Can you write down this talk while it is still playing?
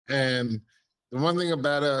And the one thing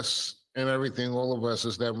about us and everything, all of us,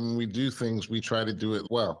 is that when we do things, we try to do it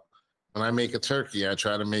well. When I make a turkey, I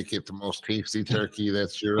try to make it the most tasty turkey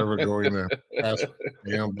that you're ever going to pass,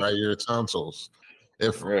 by your tonsils.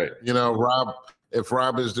 If Right. if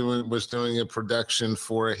Rob was doing a production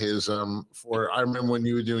for his I remember when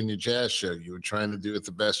you were doing your jazz show, you were trying to do it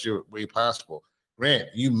the best way possible. Grant,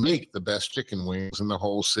 you make the best chicken wings in the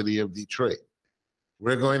whole city of Detroit.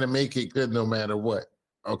 We're going to make it good no matter what.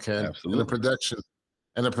 Okay. Absolutely.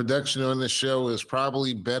 And the production on the show is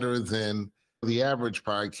probably better than the average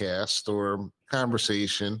podcast or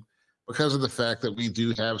conversation because of the fact that we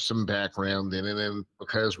do have some background in it. And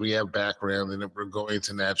because we have background in it, we're going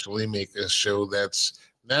to naturally make a show that's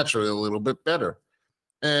naturally a little bit better.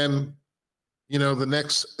 And, the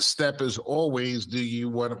next step is always,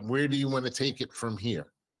 where do you want to take it from here?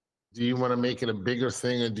 Do you want to make it a bigger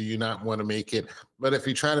thing or do you not want to make it? But if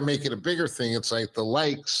you try to make it a bigger thing, it's like the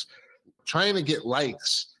likes. Trying to get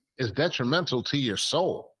likes is detrimental to your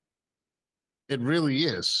soul. It really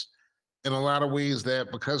is. In a lot of ways,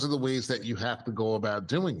 because of the ways that you have to go about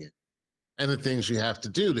doing it and the things you have to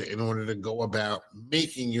do in order to go about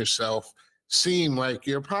making yourself seem like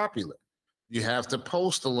you're popular. You have to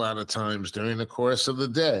post a lot of times during the course of the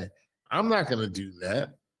day. I'm not going to do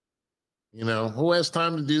that. Who has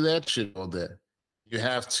time to do that shit all day? You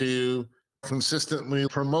have to consistently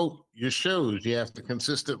promote your shows. You have to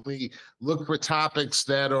consistently look for topics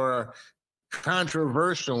that are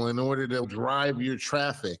controversial in order to drive your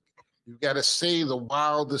traffic. You've got to say the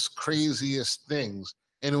wildest, craziest things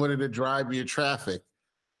in order to drive your traffic.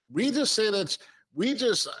 We just say that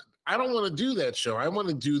I don't want to do that show. I want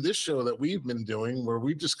to do this show that we've been doing where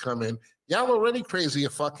we just come in. Y'all already crazy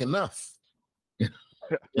enough. You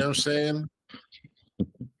know what I'm saying?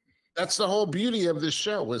 That's the whole beauty of this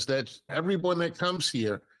show, is that everyone that comes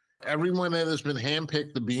here, everyone that has been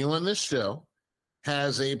handpicked to be on this show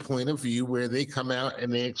has a point of view where they come out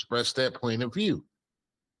and they express that point of view.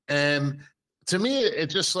 And to me,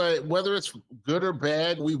 it's just like, whether it's good or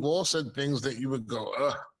bad, we've all said things that you would go,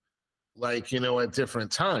 ugh, at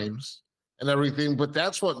different times and everything, but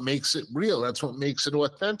that's what makes it real. That's what makes it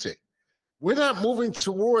authentic. We're not moving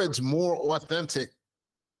towards more authentic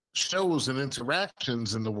shows and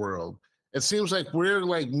interactions in the world. It seems like we're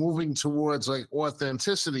moving towards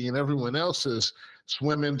authenticity, and everyone else is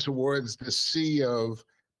swimming towards the sea of,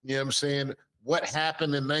 what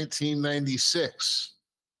happened in 1996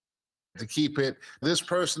 to keep it. This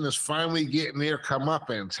person is finally getting their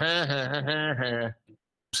comeuppance.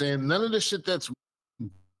 Saying none of the shit that's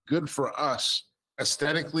good for us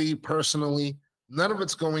aesthetically, personally, none of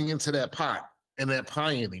it's going into that pot and that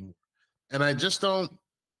pie anymore. And I just don't.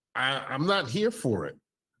 I'm not here for it.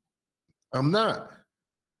 I'm not.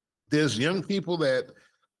 There's young people that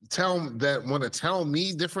want to tell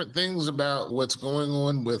me different things about what's going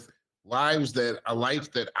on with a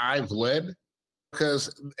life that I've led.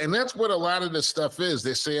 And that's what a lot of this stuff is.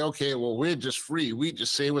 They say, okay, well, we're just free. We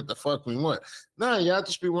just say what the fuck we want. No, y'all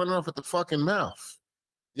just be running off at the fucking mouth.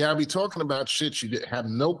 Y'all be talking about shit you have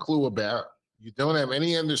no clue about. You don't have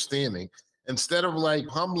any understanding. Instead of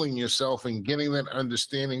humbling yourself and getting that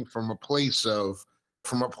understanding from a place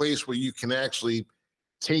where you can actually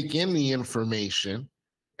take in the information,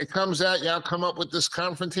 it comes out, y'all come up with this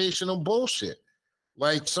confrontational bullshit.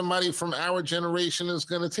 Like somebody from our generation is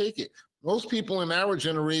going to take it. Most people in our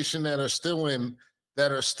generation that are still in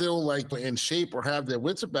shape or have their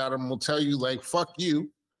wits about them will tell you fuck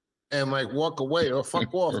you and walk away or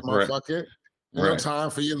fuck off, motherfucker. No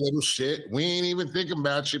time for your little shit. We ain't even thinking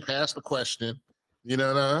about you past the question.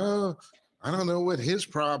 No, I don't know what his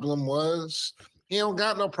problem was. He don't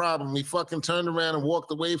got no problem. He fucking turned around and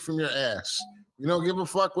walked away from your ass. You don't give a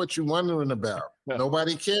fuck what you're wondering about. No.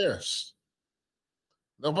 Nobody cares.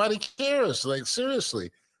 Nobody cares.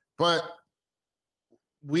 Seriously. But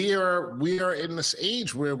we are in this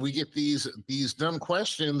age where we get these dumb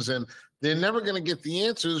questions and they're never going to get the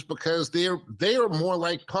answers because they are more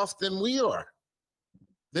like Puff than we are.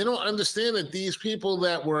 They don't understand that these people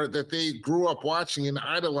that they grew up watching and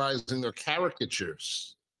idolizing are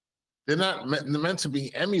caricatures. They're not meant to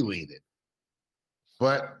be emulated.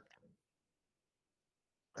 But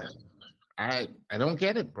I don't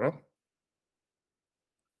get it, bro.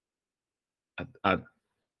 I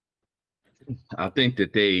think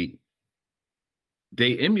that they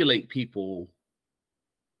emulate people.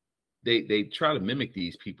 They try to mimic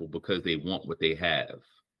these people because they want what they have.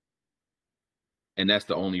 And that's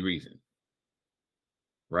the only reason.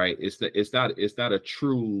 Right? It's not a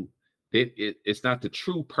true it's not the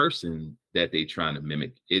true person that they trying to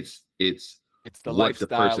mimic. It's the what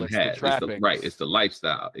lifestyle, the person has. It's the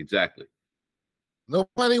lifestyle, exactly.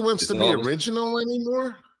 Nobody wants It's to be all- original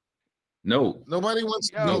anymore. No, Nobody wants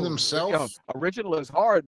to be themselves. Original is hard